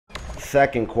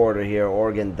second quarter here.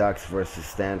 Oregon Ducks versus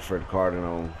Standford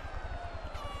Cardinal.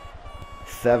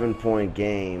 7-point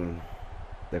game.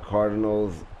 The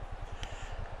Cardinals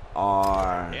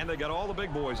are... And they got all the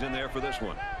big boys in there for this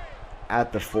one.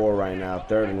 At the 4 right now.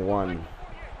 3rd and 1.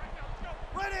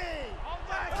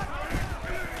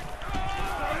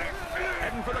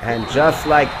 And just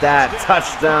like that,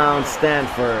 touchdown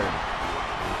Stanford.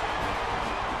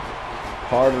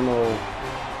 Cardinal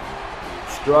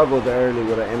struggled early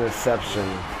with an interception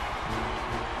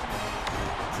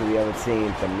to the other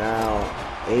team, but now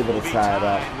able to tie it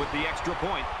up. With the extra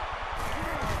point.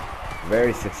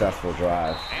 Very successful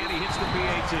drive. And he hits the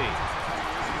PAT.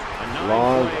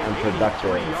 Long and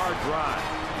productive. 3-yard drive.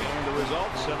 And the result,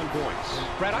 7 points.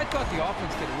 Brad, I thought the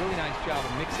offense did a really nice job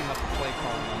of mixing up the play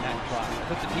calling on that drive.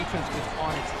 But the defense was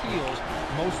on its heels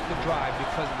most of the drive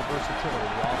because of the versatility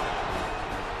of the offense.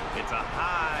 It's a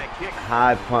high kick.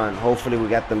 High punt. Hopefully we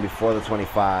get them before the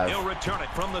 25. He'll return it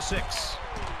from the 6.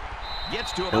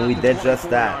 Gets to And we did just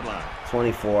that.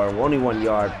 24. Only 1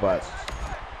 yard, but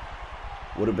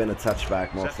would have been a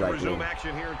touchback most likely. Resume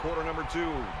action here in quarter number 2.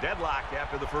 Deadlock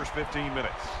after the first 15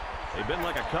 minutes. They've been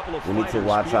like a couple of we need to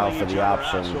watch out for the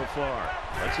option. So far.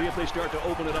 Let's see if they start to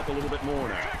open it up a little bit more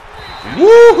now.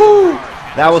 Woohoo!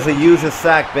 That was a user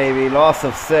sack, baby. Loss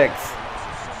of 6.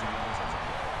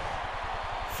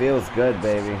 Feels good,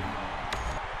 baby.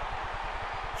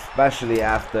 Especially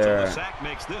after So the sack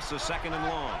makes this a 2nd and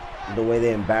long. The way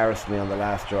they embarrassed me on the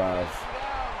last drive.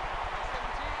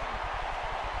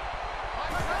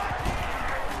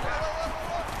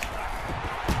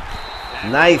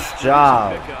 Nice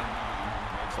job.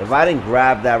 If I didn't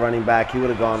grab that running back, he would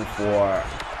have gone for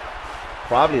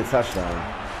probably a touchdown.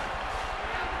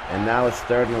 And now it's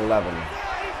 3rd and 11.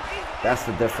 That's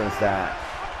the difference that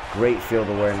great field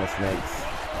awareness makes.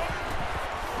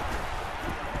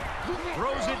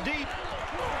 Throws it deep.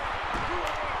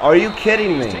 Are you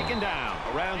kidding me? Taken down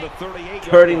around the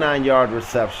 39-yard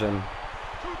reception.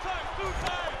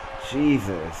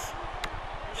 Jesus.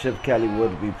 Chip Kelly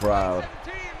would be proud.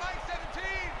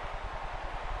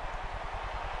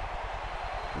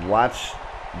 Watch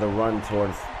the run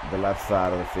towards the left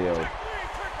side of the field.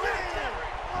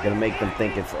 Gonna make them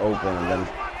think it's open and then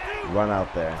run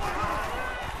out there.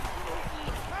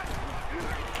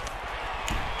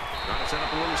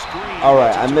 All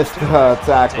right, I missed the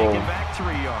tackle,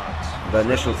 the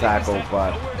initial tackle,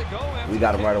 but we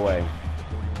got him right away.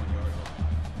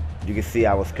 You can see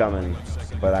I was coming,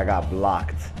 but I got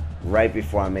blocked right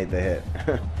before I made the hit.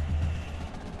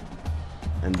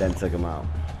 And then took him out.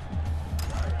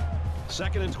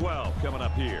 2nd and 12 coming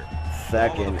up here.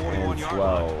 2nd and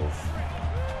 12.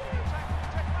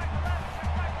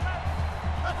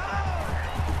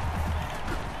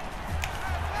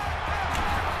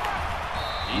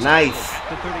 Nice.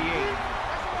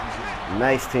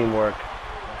 Nice teamwork.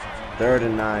 3rd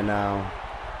and 9 now.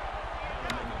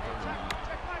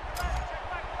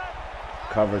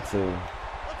 Cover 2.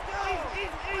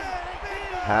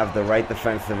 Have the right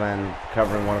defensive end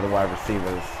covering one of the wide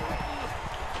receivers.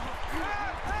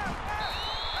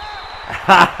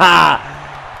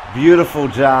 Beautiful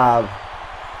job.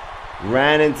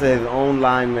 Ran into his own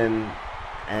lineman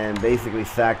and basically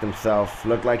sacked himself.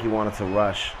 Looked like he wanted to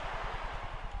rush.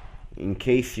 In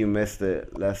case you missed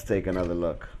it, let's take another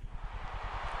look.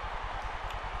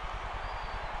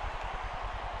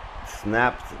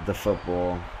 Snapped the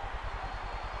football.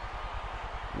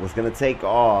 Was going to take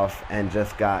off and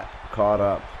just got caught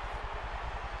up.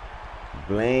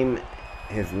 Blame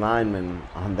his lineman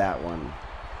on that one.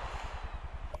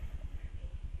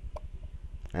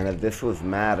 And if this was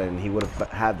Madden, he would have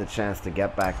had the chance to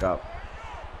get back up.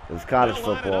 It was college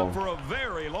football.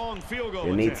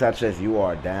 You need touches, you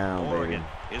are down, baby.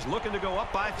 Is looking to go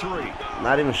up by 3.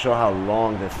 Not even sure how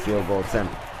long this field goal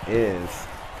attempt is.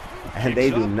 And they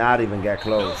do not even get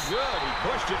close. Good. He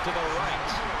pushed it to the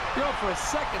right. You know, for a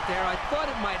second there, I thought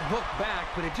it might hook back,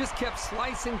 but it just kept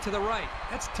slicing to the right.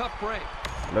 That's a tough break.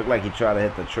 Looked like he tried to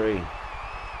hit the tree.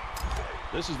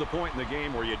 This is the point in the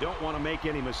game where you don't want to make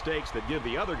any mistakes that give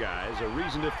the other guys a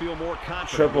reason to feel more confident.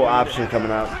 Triple option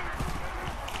coming out.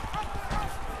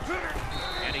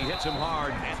 And he hits him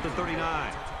hard at the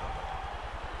 39.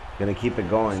 Gonna keep it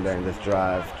going during this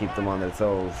drive. Keep them on their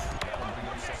toes.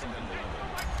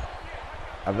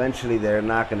 Eventually, they're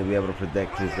not going to be able to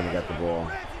predict who's going to get the ball.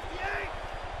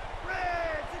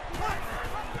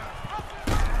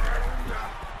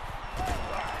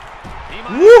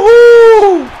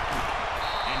 Woohoo!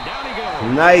 And down he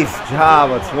goes. Nice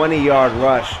job, a 20-yard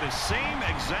rush. The same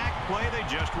exact play they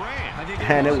just ran. I think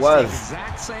And it was.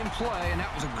 Exact same play, and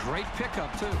that was a great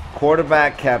pickup too.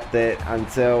 Quarterback kept it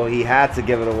until he had to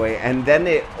give it away, and then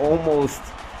it almost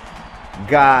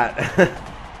got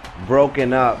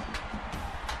broken up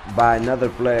by another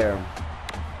player,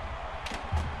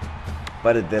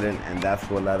 but it didn't, and that's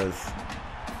what let us.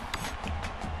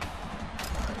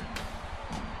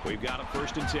 We've got a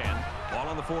 1st and 10. Ball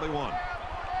on the 41.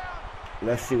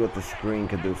 Let's see what the screen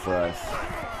could do for us.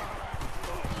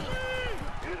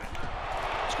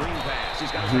 Screen pass.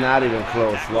 He's got Not even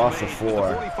close. Loss of 4.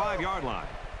 45-yard line.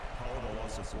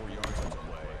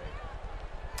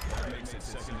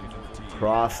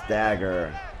 Cross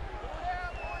dagger.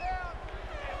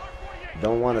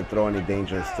 Don't want to throw any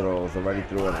dangerous throws. Already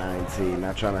threw an INT.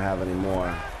 Not trying to have any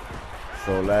more.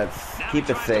 So let's keep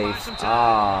it safe. Running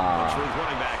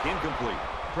back incomplete.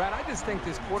 Brad, I just think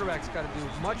this quarterback's got to do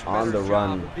a much On better the job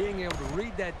run. of being able to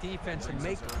read that defense and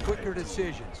make quicker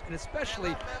decisions. And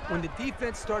especially when the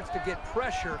defense starts to get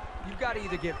pressure, you've got to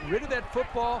either get rid of that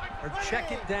football or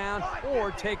check it down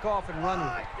or take off and run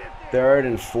with it. 3rd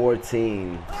and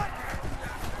 14.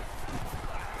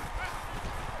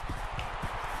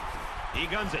 He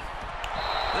guns it.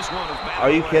 This one is bad.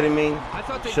 Are you kidding me? I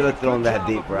thought they Should have did a thrown good that job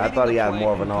deeper. of I thought he reading had the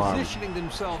more of play an and arm. positioning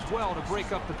themselves well to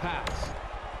break up the pass.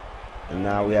 And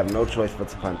now we have no choice but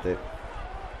to punt it.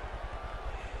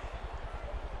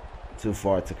 Too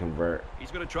far to convert.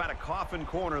 He's going to try to coffin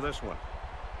corner this one.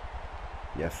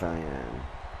 Yes, I am.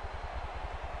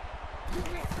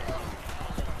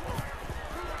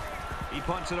 He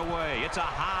punts it away. It's a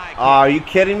high. Are you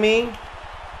kidding me?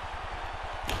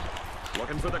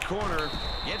 Looking for the corner.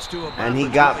 Gets to about And he the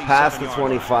got past the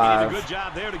 27-yard line. 25. He did a good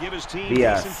job there to give his team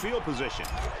BS. decent field position.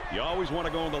 You always want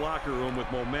to go in the locker room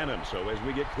with momentum. So as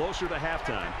we get closer to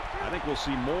halftime, I think we'll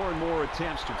see more and more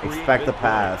attempts to create. Expect the big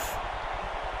pass.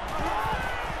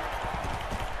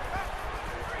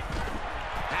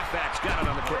 Halfback's got it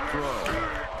on the quick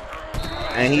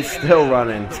throw. And he's still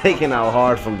running, taking out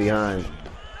hard from behind.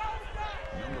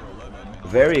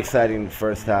 Very exciting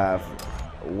first half.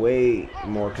 Way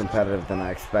more competitive than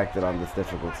I expected on this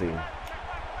difficulty.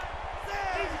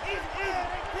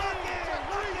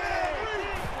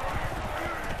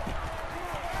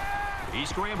 He's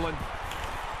scrambling.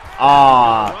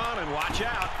 Ah, Run and watch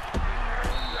out.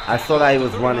 I saw that he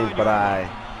was running, but I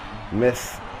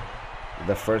missed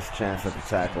the first chance at the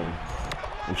tackle.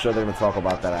 I'm sure they're going to talk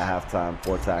about that at halftime,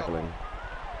 poor tackling.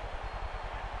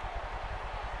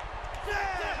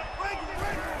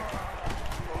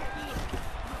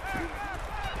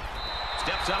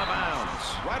 Steps out of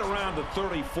bounds. Right around the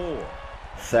 34.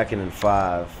 2nd and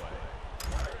 5.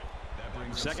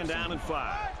 2nd down and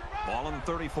 5. Ball on the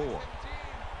 34.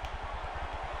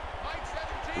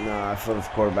 No, I feel this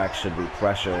quarterback should be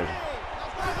pressured.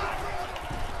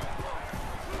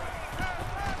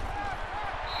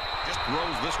 Just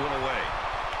throws this one away.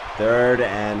 3rd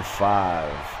and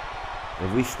 5.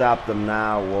 If we stop them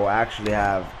now, we'll actually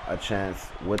have a chance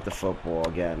with the football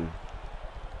again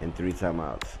in 3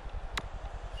 timeouts.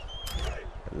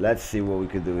 Let's see what we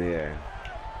could do here.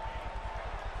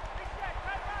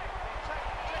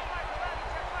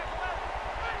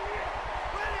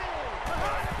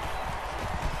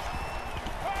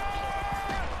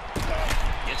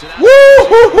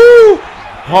 Woo-hoo-hoo!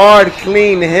 Hard,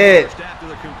 clean hit.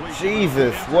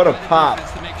 Jesus, what a pop.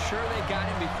 To make sure they got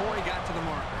him before he got to the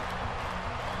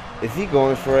marker. Is he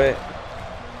going for it?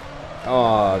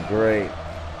 Oh, great.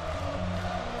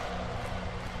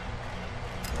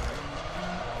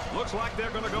 Looks like they're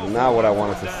going to go. Not what I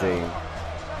wanted to see.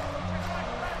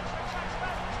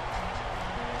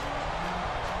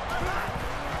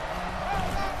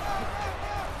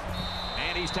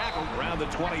 And he's tackled around the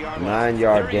 20-yard line. line.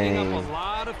 9-yard gain. A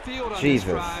lot of field on Jesus.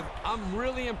 this drive. I'm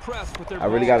really impressed with their I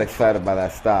really got excited by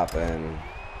that stop, and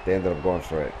they ended up going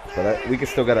for it. But we can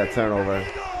still get a turnover.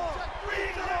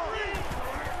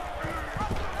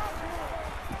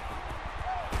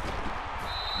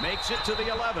 Makes it to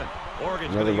the 11.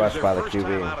 Oregon's Another rush by the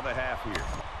QB. Out of the half here.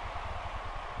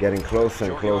 Getting closer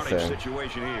and Short yardage closer.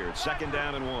 Situation here. It's 2nd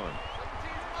down and 1.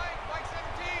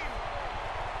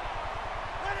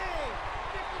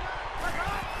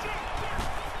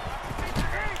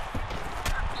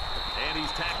 And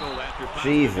he's tackled after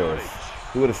Jesus.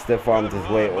 He would have stiff-armed his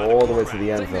way all the way to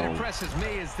the end The thing that zone. impresses me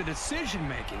is the decision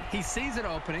making. He sees an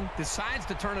opening, decides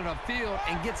to turn it upfield,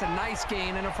 and gets a nice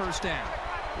gain and a 1st down.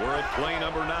 We're at play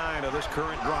number 9 of this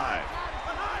current drive.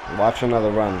 Watch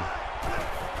another run.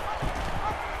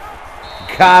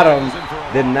 Got him.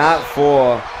 Did not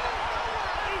fall.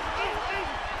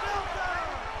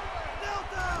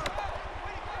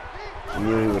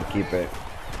 Knew he would keep it.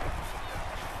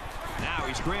 Now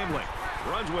he's scrambling.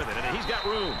 Runs with it, and he's got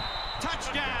room.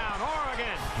 Touchdown,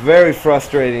 Oregon. Very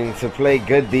frustrating to play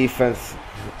good defense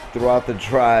throughout the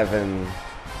drive and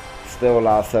still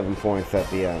allow 7 points at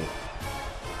the end.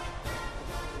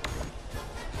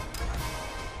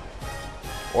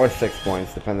 Or 6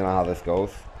 points, depending on how this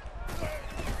goes.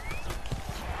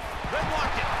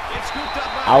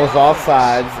 I was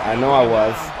offsides. I know I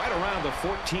was. Right around the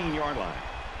 14-yard line.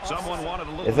 Someone wanted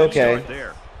a little it's okay.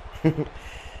 There.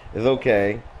 It's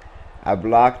okay. I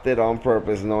blocked it on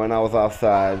purpose, knowing I was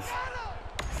offsides,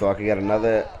 so I could get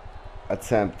another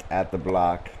attempt at the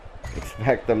block.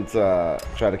 Expect them to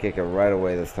try to kick it right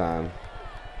away this time.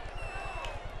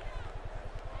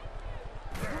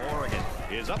 Oregon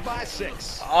is up by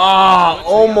 6. Ah,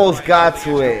 almost got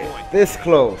to it. This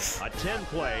close. A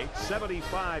 10-play,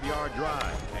 75-yard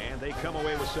drive, and they come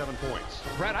away with 7 points.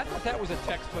 Brad, I thought that was a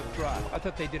textbook drive. I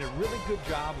thought they did a really good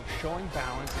job of showing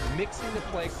balance, mixing the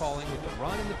play calling with the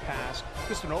run and the pass.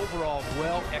 Just an overall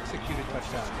well-executed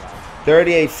touchdown drive.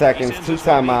 38 seconds, 2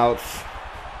 timeouts.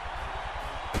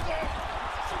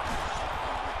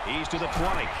 He's to the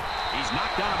 20. He's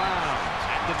knocked out of bounds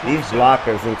at the 27. These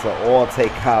blockers need to all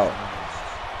take out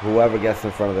whoever gets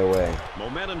in front of their way.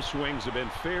 Momentum swings have been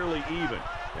fairly even.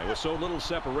 And with so little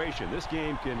separation, this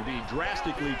game can be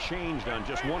drastically changed on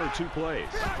just 1 or 2 plays.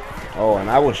 Oh, and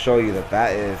I will show you that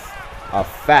that is a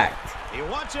fact. He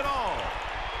wants it all.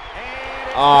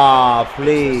 Ah,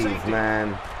 please,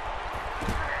 man.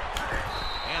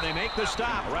 And they make the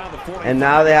stop around the 40. And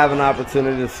now they have an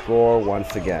opportunity to score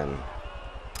once again.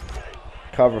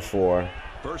 Cover 4.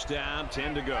 First down,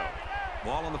 10 to go.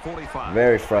 Ball on the 45.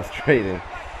 Very frustrating.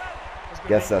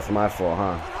 Guess that's my fault,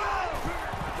 huh?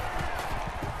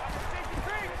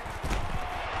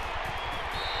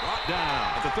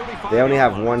 They only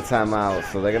have 1 timeout,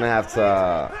 so they're going to have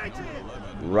to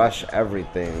rush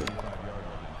everything.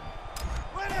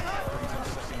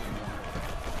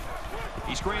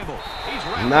 He scrambled.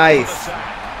 Nice.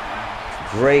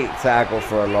 Great tackle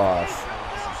for a loss.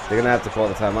 They're going to have to call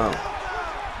the timeout.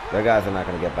 Their guys are not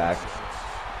going to get back.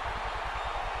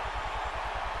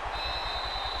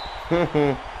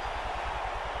 A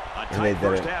And they tight did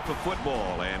first it. half of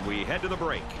football, and we head to the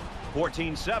break.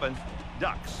 14-7,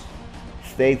 Ducks.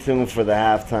 Stay tuned for the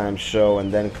halftime show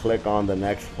and then click on the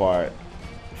next part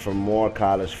for more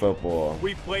college football.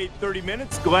 We played 30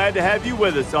 minutes. Glad to have you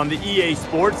with us on the EA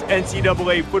Sports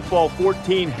NCAA Football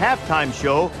 14 halftime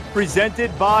show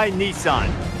presented by Nissan.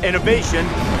 Innovation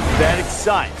that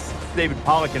excites. David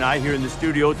Pollack and I here in the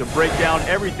studio to break down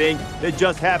everything that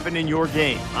just happened in your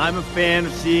game. I'm a fan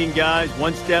of seeing guys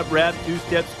one-step wrap,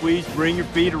 two-step squeeze, bring your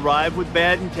feet, arrive with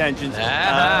bad intentions.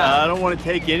 I don't want to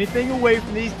take anything away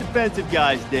from these defensive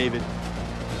guys, David,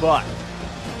 but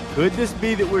could this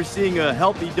be that we're seeing a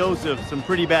healthy dose of some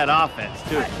pretty bad offense,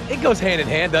 too? It goes hand in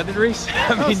hand, doesn't it, Reese?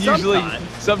 I mean,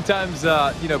 sometimes,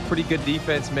 you know, pretty good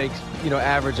defense makes, you know,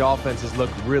 average offenses look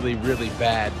really, really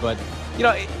bad. But, you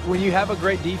know, when you have a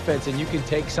great defense and you can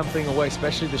take something away,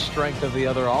 especially the strength of the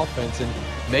other offense, and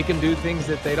make them do things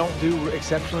that they don't do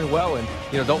exceptionally well. And,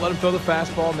 you know, don't let them throw the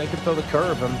fastball, make them throw the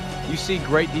curve. And you see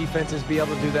great defenses be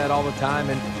able to do that all the time.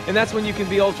 And that's when you can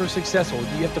be ultra successful.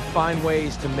 You have to find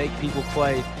ways to make people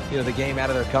play, you know, the game out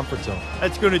of their comfort zone.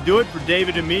 That's going to do it for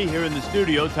David and me here in the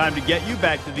studio. Time to get you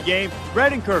back to the game.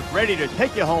 Brad and Kirk ready to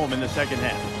take you home in the second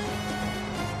half.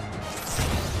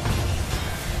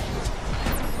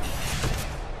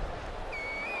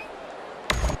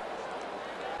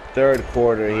 Third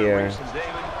quarter here.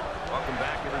 Welcome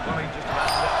back, everybody. Just about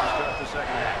set to start the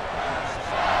second half.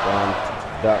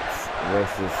 Ducks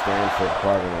versus Standford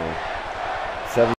Cardinal.